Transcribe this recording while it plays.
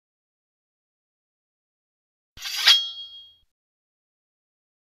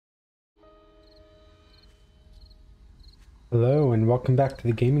Hello and welcome back to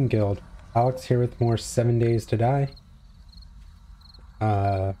the Gaming Guild. Alex here with more 7 Days to Die.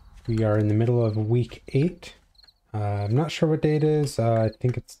 We are in the middle of week 8. I'm not sure what day it is. I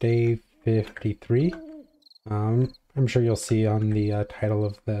think it's day 53. I'm sure you'll see on the title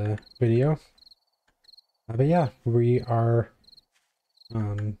of the video. But yeah, we are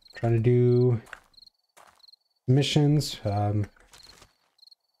trying to do missions.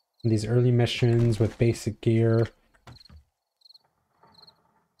 These early missions with basic gear.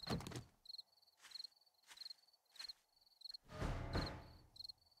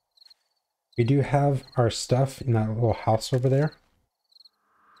 We do have our stuff in that little house over there.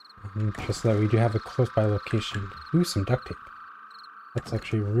 Just so that we do have a close by location. Ooh, some duct tape. That's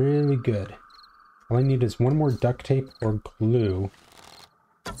actually really good. All I need is one more duct tape or glue.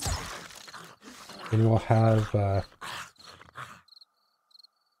 And we'll have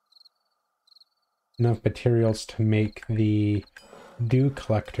enough materials to make the dew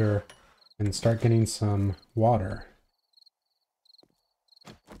collector and start getting some water.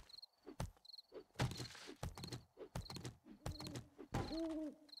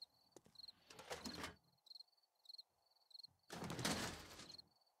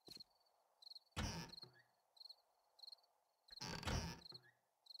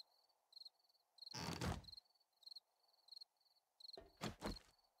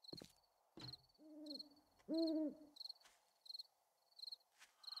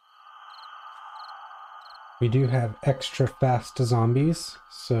 We do have extra fast zombies,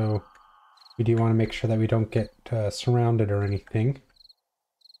 so we do want to make sure that we don't get surrounded or anything.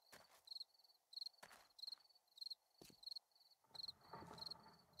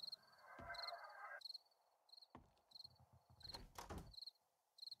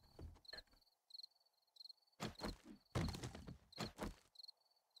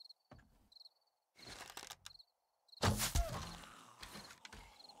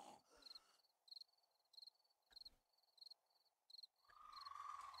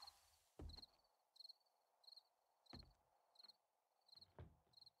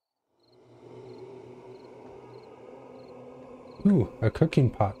 Ooh, a cooking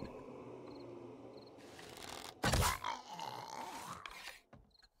pot.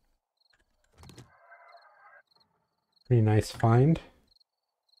 Pretty nice find.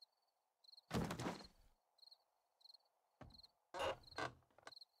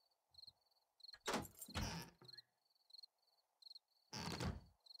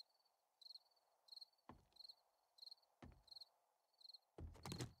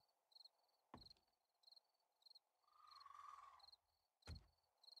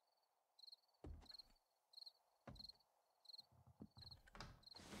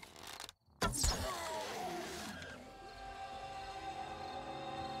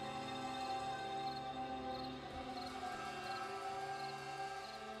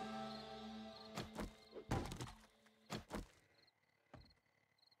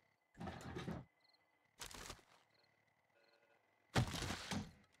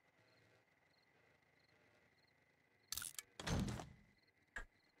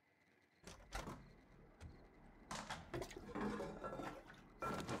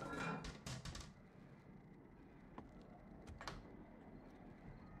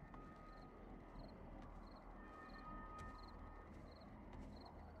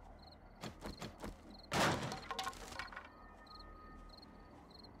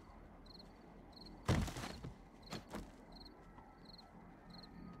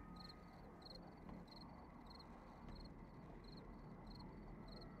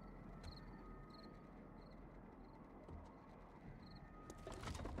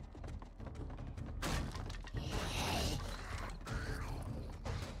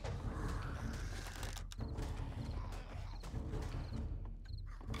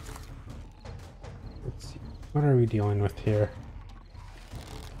 Let's see. What are we dealing with here?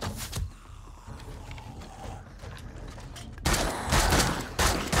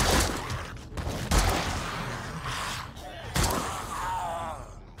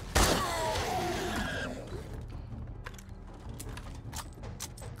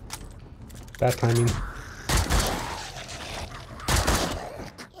 Bad timing.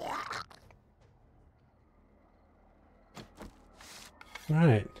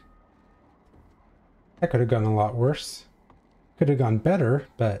 Alright. That could have gone a lot worse. Could have gone better,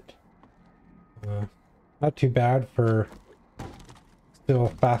 but not too bad for still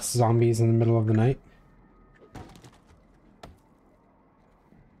fast zombies in the middle of the night.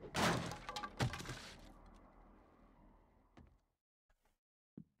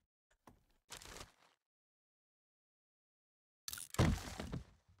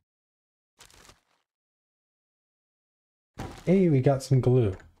 Hey, we got some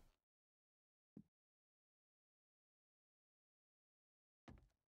glue.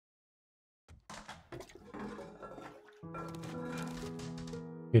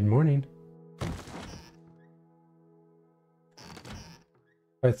 Good morning.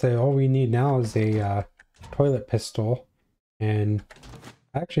 I'd say all we need now is a toilet pistol, and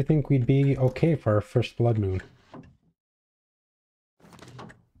I actually think we'd be okay for our first blood moon.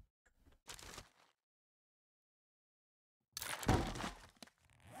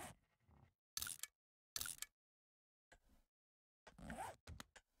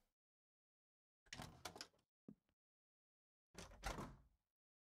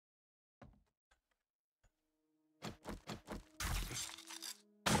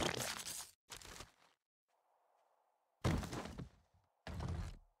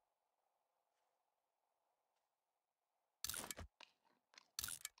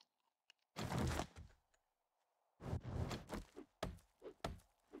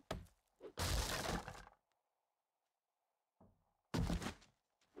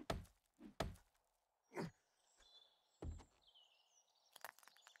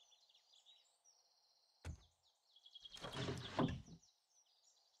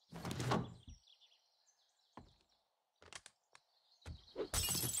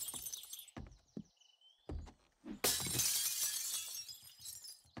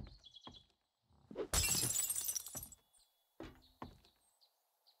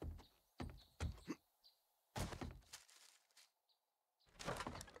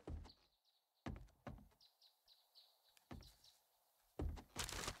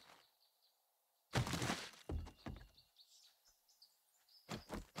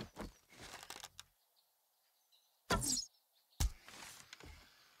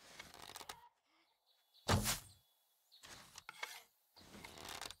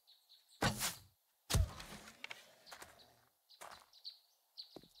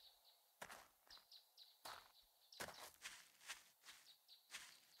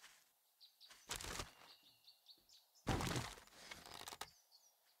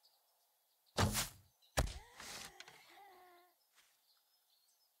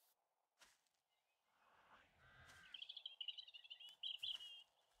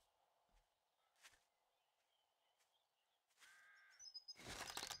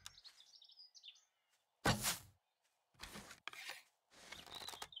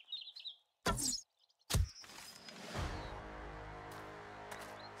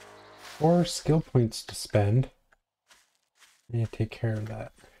 Four skill points to spend. I need to take care of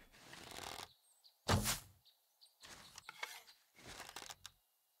that.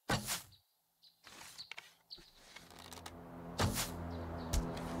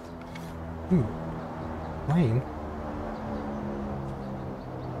 Ooh, rain.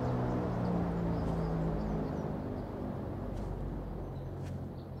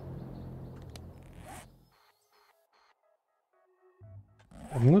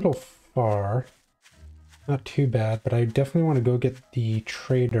 I'm a little far. Not too bad, but I definitely want to go get the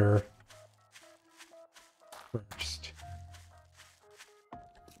trader first.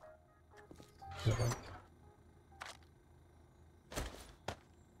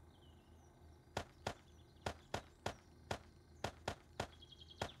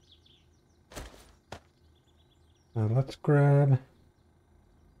 Let's grab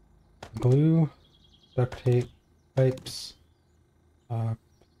glue, duct tape, pipes.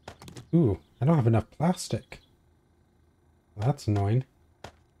 Ooh, I don't have enough plastic. Well, that's annoying.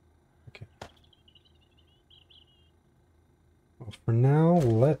 Okay. Well, for now,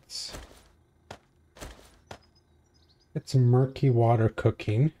 let's get some murky water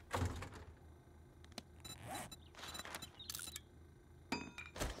cooking.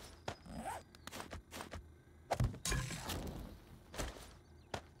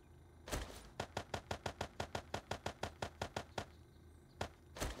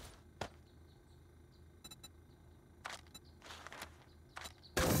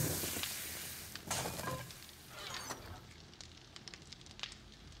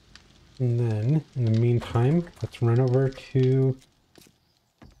 And then, in the meantime, let's run over to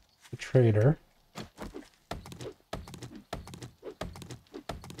the trader.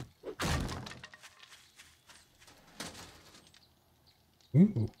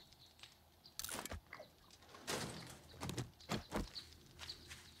 Ooh.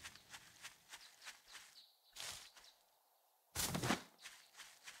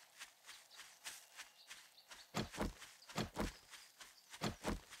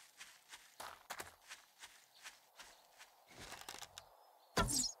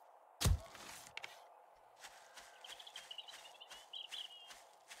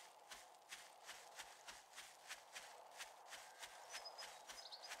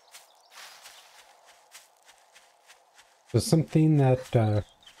 So something that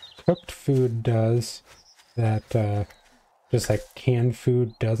cooked food does that just like canned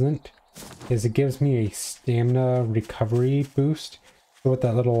food doesn't is it gives me a stamina recovery boost. So with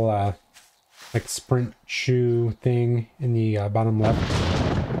that little like sprint shoe thing in the bottom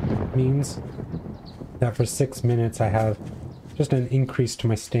left means that for 6 minutes I have just an increase to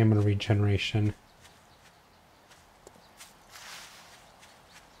my stamina regeneration.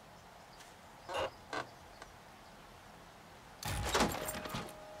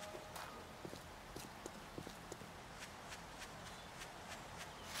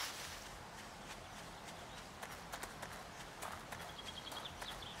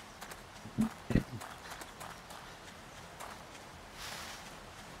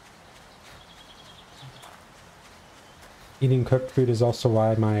 Eating cooked food is also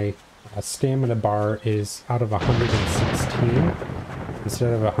why my stamina bar is out of 116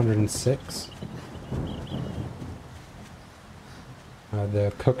 instead of 106.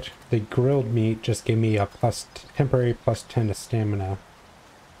 The grilled meat just gave me a temporary plus 10 to stamina.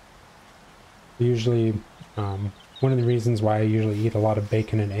 Usually, one of the reasons why I usually eat a lot of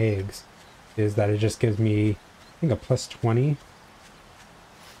bacon and eggs is that it just gives me, I think, a plus 20.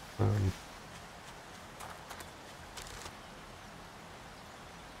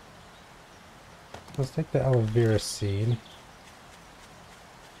 Let's take the aloe vera seed.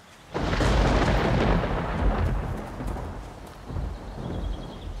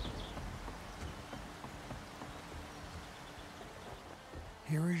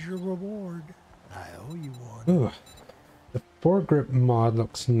 Here is your reward. I owe you one. Ooh, the foregrip mod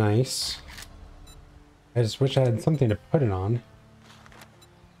looks nice. I just wish I had something to put it on.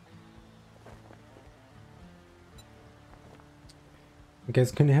 You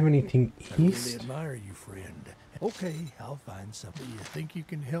guys couldn't have anything east? I really admire you, friend. Okay, I'll find something. You think you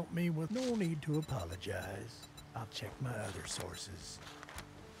can help me with? No need to apologize. I'll check my other sources.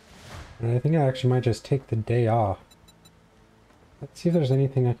 And I think I actually might just take the day off. Let's see if there's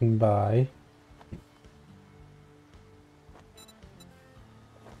anything I can buy.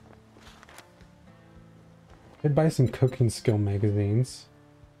 Could buy some cooking skill magazines.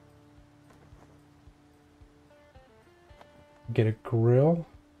 Get a grill.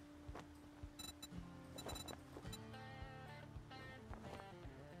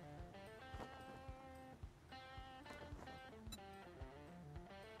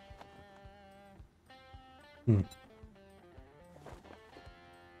 Not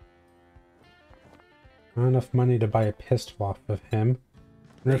enough money to buy a pistol off of him.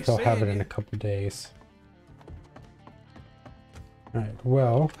 I wonder if they'll have it in a couple days. Alright,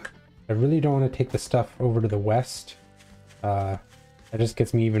 well, I really don't want to take the stuff over to the west. That just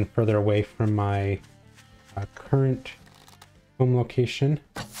gets me even further away from my current home location.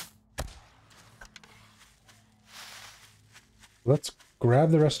 Let's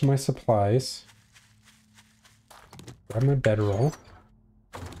grab the rest of my supplies. Grab my bedroll.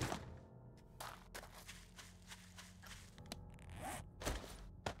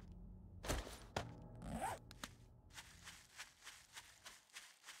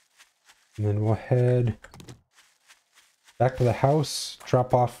 And then we'll head back to the house,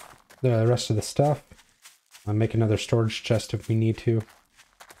 drop off the rest of the stuff, make another storage chest if we need to,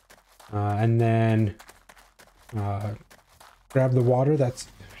 and then grab the water that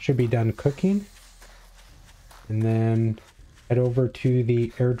should be done cooking, and then head over to the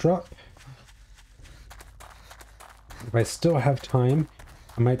airdrop. If I still have time,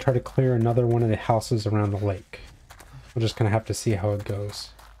 I might try to clear another one of the houses around the lake. We'll just kind of have to see how it goes.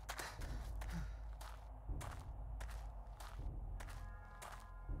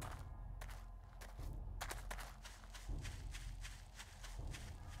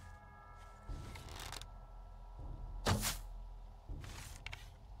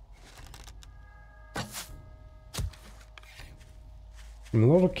 I'm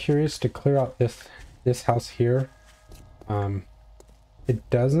a little curious to clear out this house here. It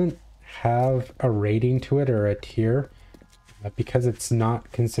doesn't have a rating to it or a tier because it's not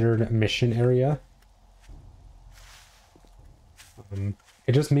considered a mission area.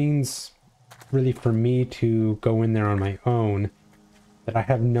 It just means really for me to go in there on my own that I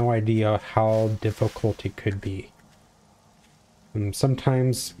have no idea how difficult it could be.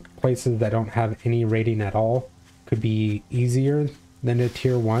 Sometimes places that don't have any rating at all could be easier than a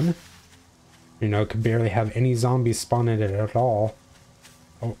tier 1. You know, it could barely have any zombies spawn in it at all.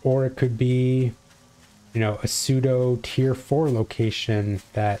 Or it could be, you know, a pseudo tier 4 location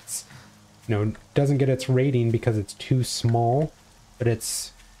that's, you know, doesn't get its rating because it's too small, but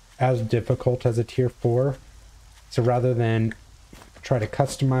it's as difficult as a tier 4. So rather than try to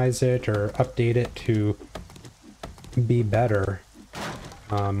customize it or update it to be better,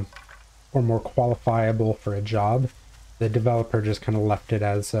 or more qualifiable for a job, the developer just kind of left it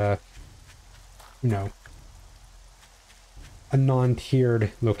as a, you know, a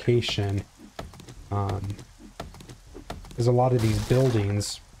non-tiered location. There's a lot of these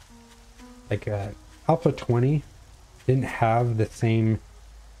buildings, like Alpha 20 didn't have the same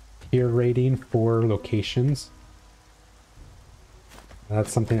tier rating for locations.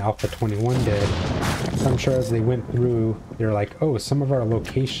 That's something Alpha 21 did. So I'm sure as they went through, they're like, oh, some of our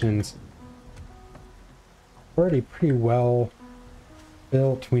locations are already pretty well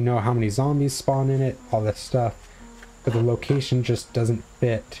built. We know how many zombies spawn in it, all this stuff. But the location just doesn't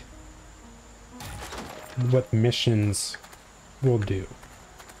fit what missions will do.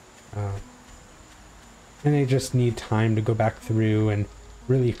 And they just need time to go back through and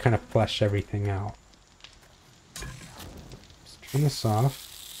really kind of flesh everything out. Let's turn this off.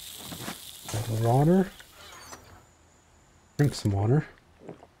 Got the water. Drink some water.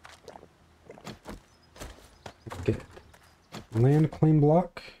 Get land claim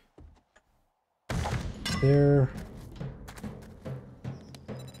block. There.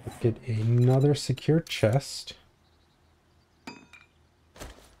 Get another secure chest.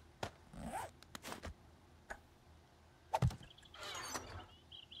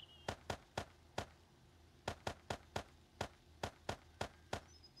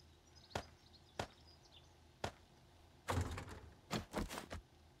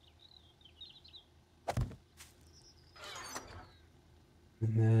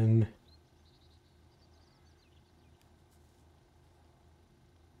 And then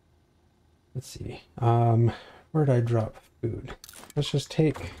let's see. Where did I drop food? Let's just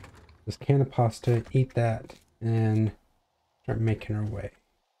take this can of pasta, eat that, and start making our way.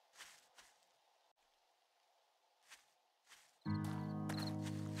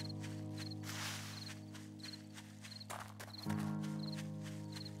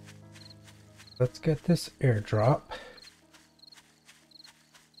 Let's get this airdrop.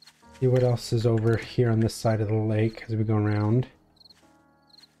 See what else is over here on this side of the lake as we go around.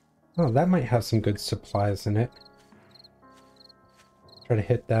 Oh, that might have some good supplies in it. Try to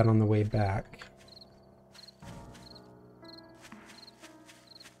hit that on the way back.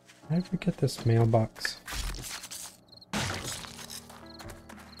 How did we get this mailbox?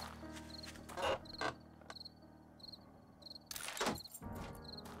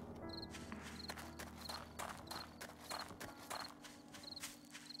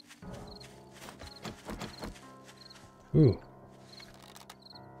 Ooh.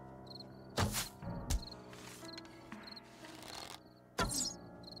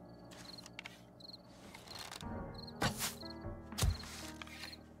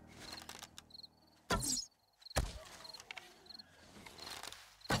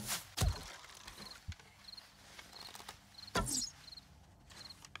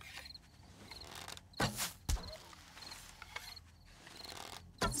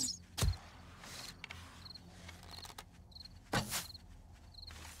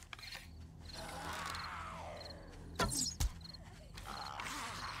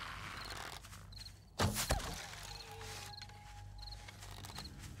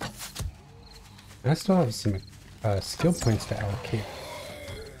 I still have some skill points to allocate.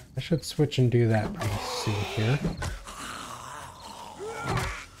 I should switch and do that pretty soon here.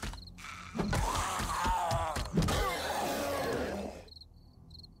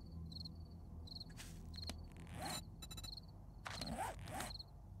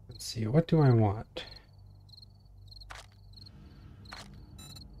 Let's see, what do I want?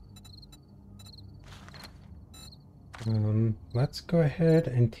 Let's go ahead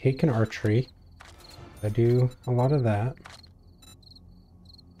and take an archery. I do a lot of that.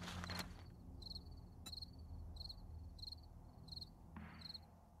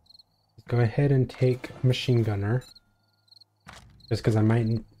 Go ahead and take a machine gunner. Just because I might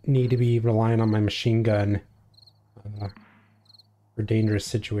need to be relying on my machine gun for dangerous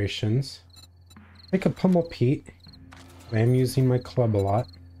situations. Take a pummel Pete. I am using my club a lot.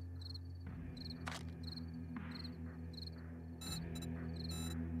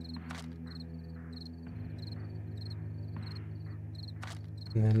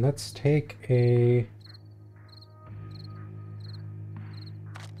 And then let's take a...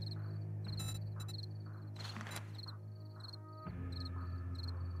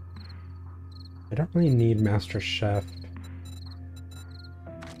 I don't really need Master Chef.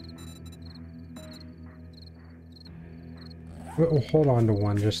 We'll hold on to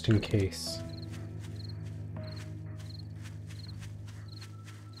one just in case.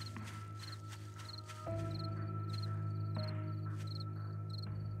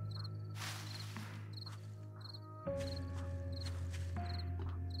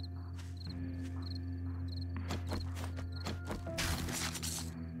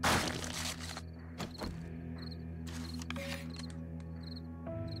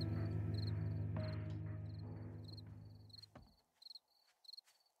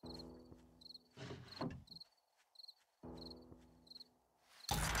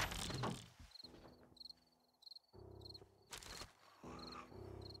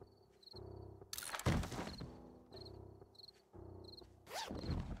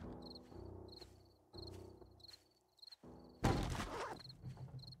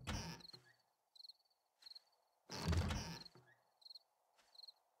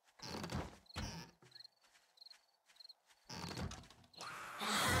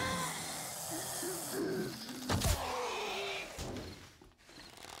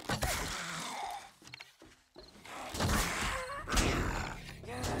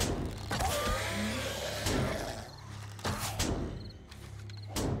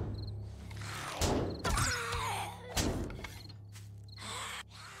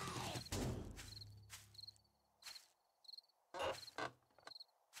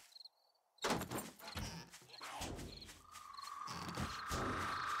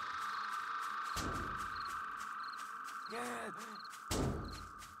 Okay,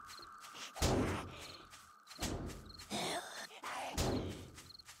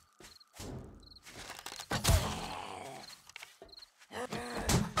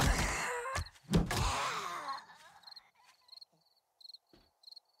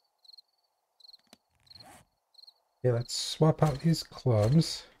 let's swap out these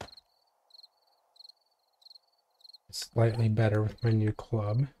clubs. It's slightly better with my new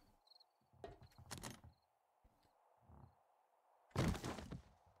club.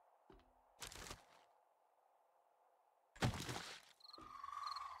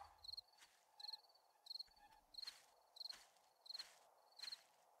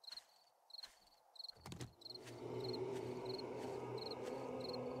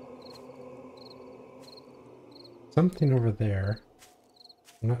 Something over there.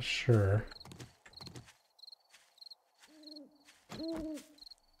 I'm not sure.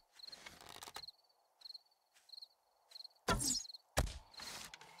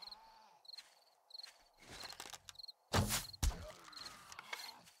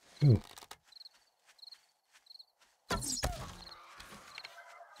 Ooh.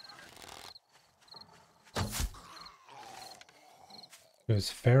 It was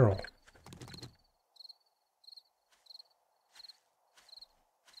feral.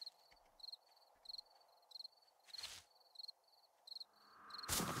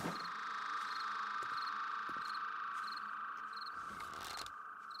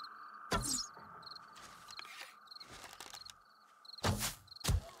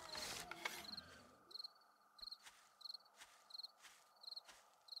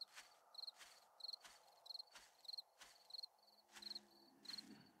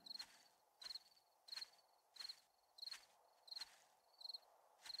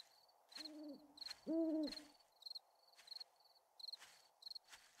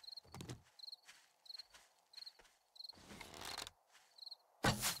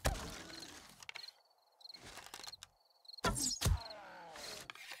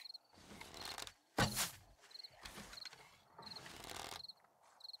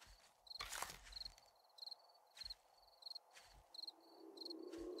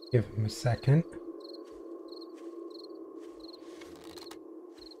 Give him a second.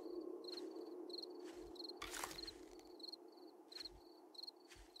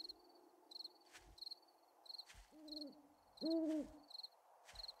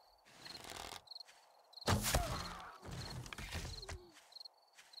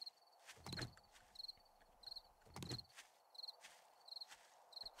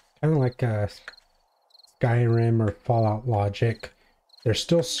 Kind of like Skyrim or Fallout logic. They're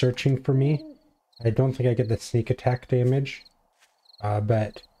still searching for me. I don't think I get the sneak attack damage.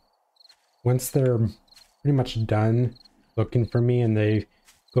 But once they're pretty much done looking for me and they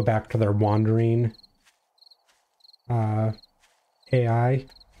go back to their wandering AI,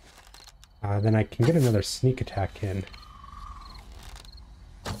 then I can get another sneak attack in.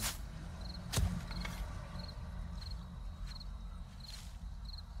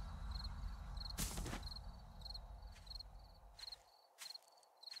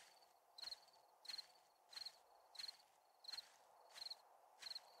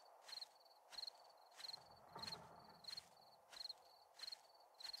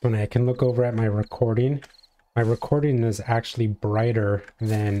 When I can look over at my recording is actually brighter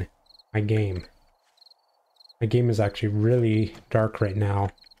than my game. My game is actually really dark right now.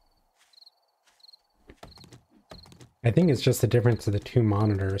 I think it's just the difference of the two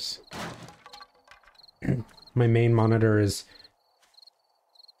monitors. My main monitor is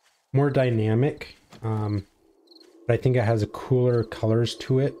more dynamic, but I think it has a cooler colors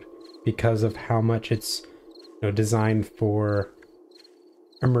to it because of how much it's, you know, designed for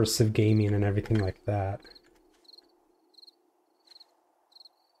immersive gaming and everything like that.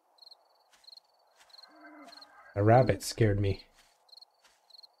 A rabbit scared me.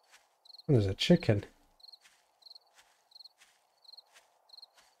 Oh, there's a chicken.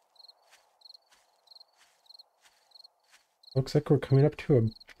 Looks like we're coming up to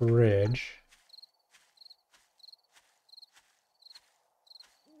a bridge.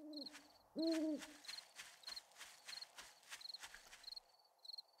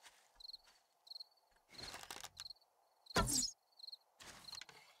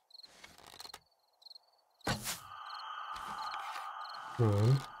 Come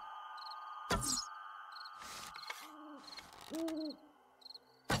on.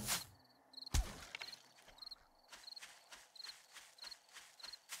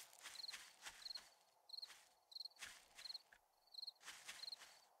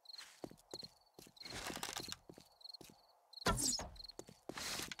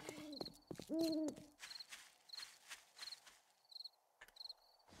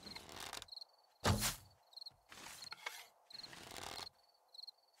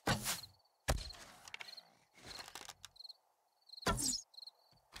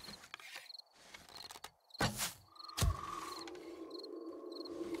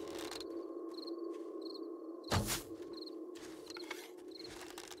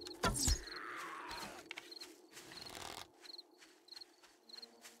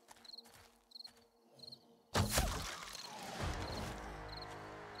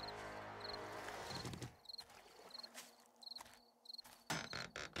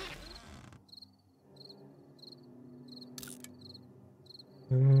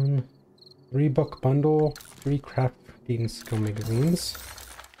 3 book bundle, 3 crafting skill magazines.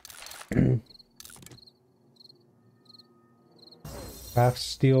 Craft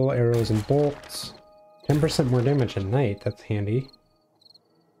steel, arrows, and bolts. 10% more damage at night, that's handy.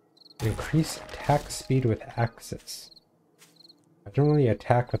 Increase attack speed with axes. I don't really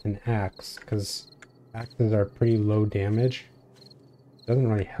attack with an axe, because axes are pretty low damage. Doesn't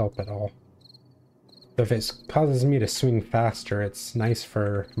really help at all. So if it causes me to swing faster, it's nice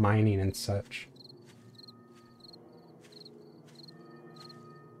for mining and such.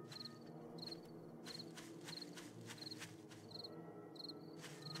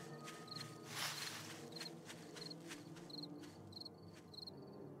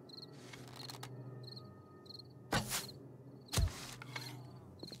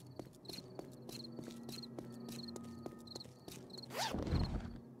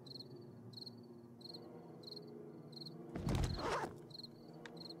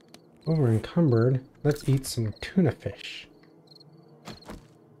 Oh, we're encumbered. Let's eat some tuna fish.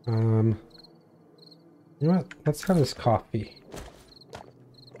 You know what? Let's have this coffee.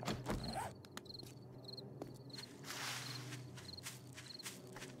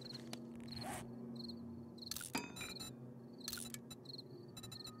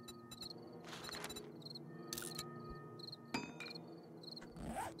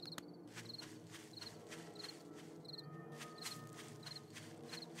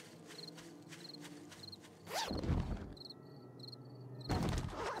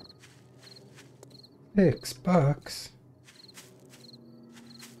 $6.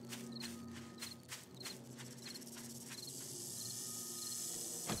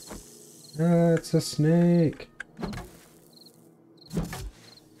 It's a snake.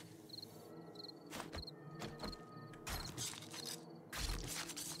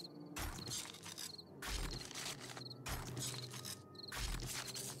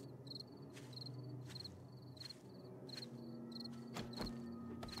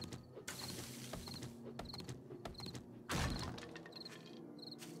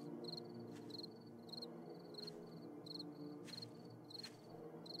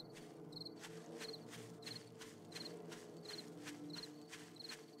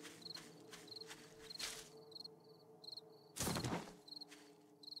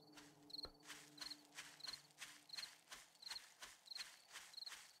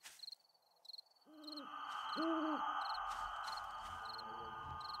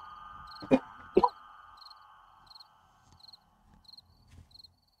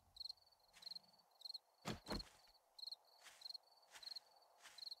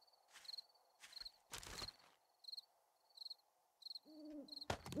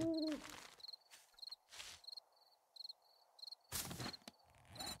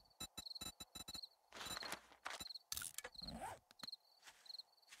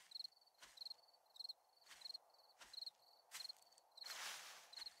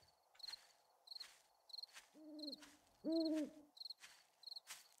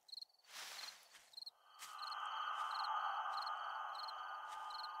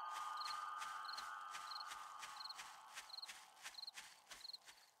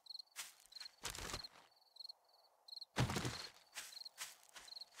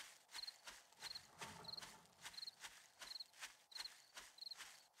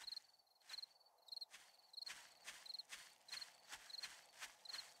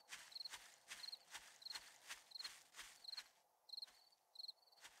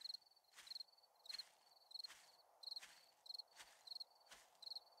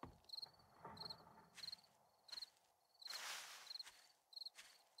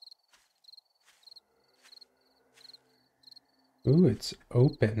 Ooh, it's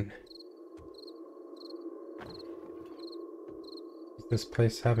open. Does this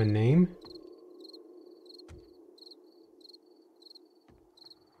place have a name?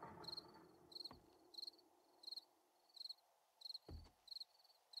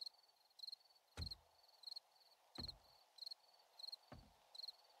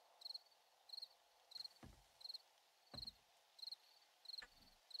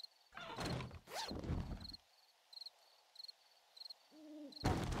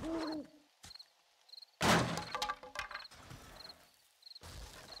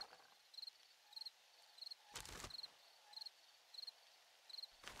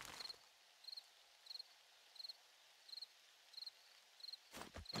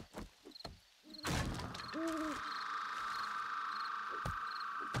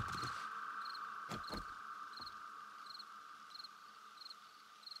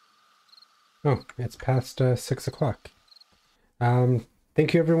 Oh, it's past 6 o'clock.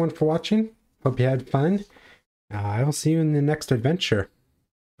 Thank you everyone for watching. Hope you had fun. I will see you in the next adventure.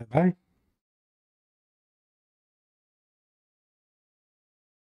 Bye-bye.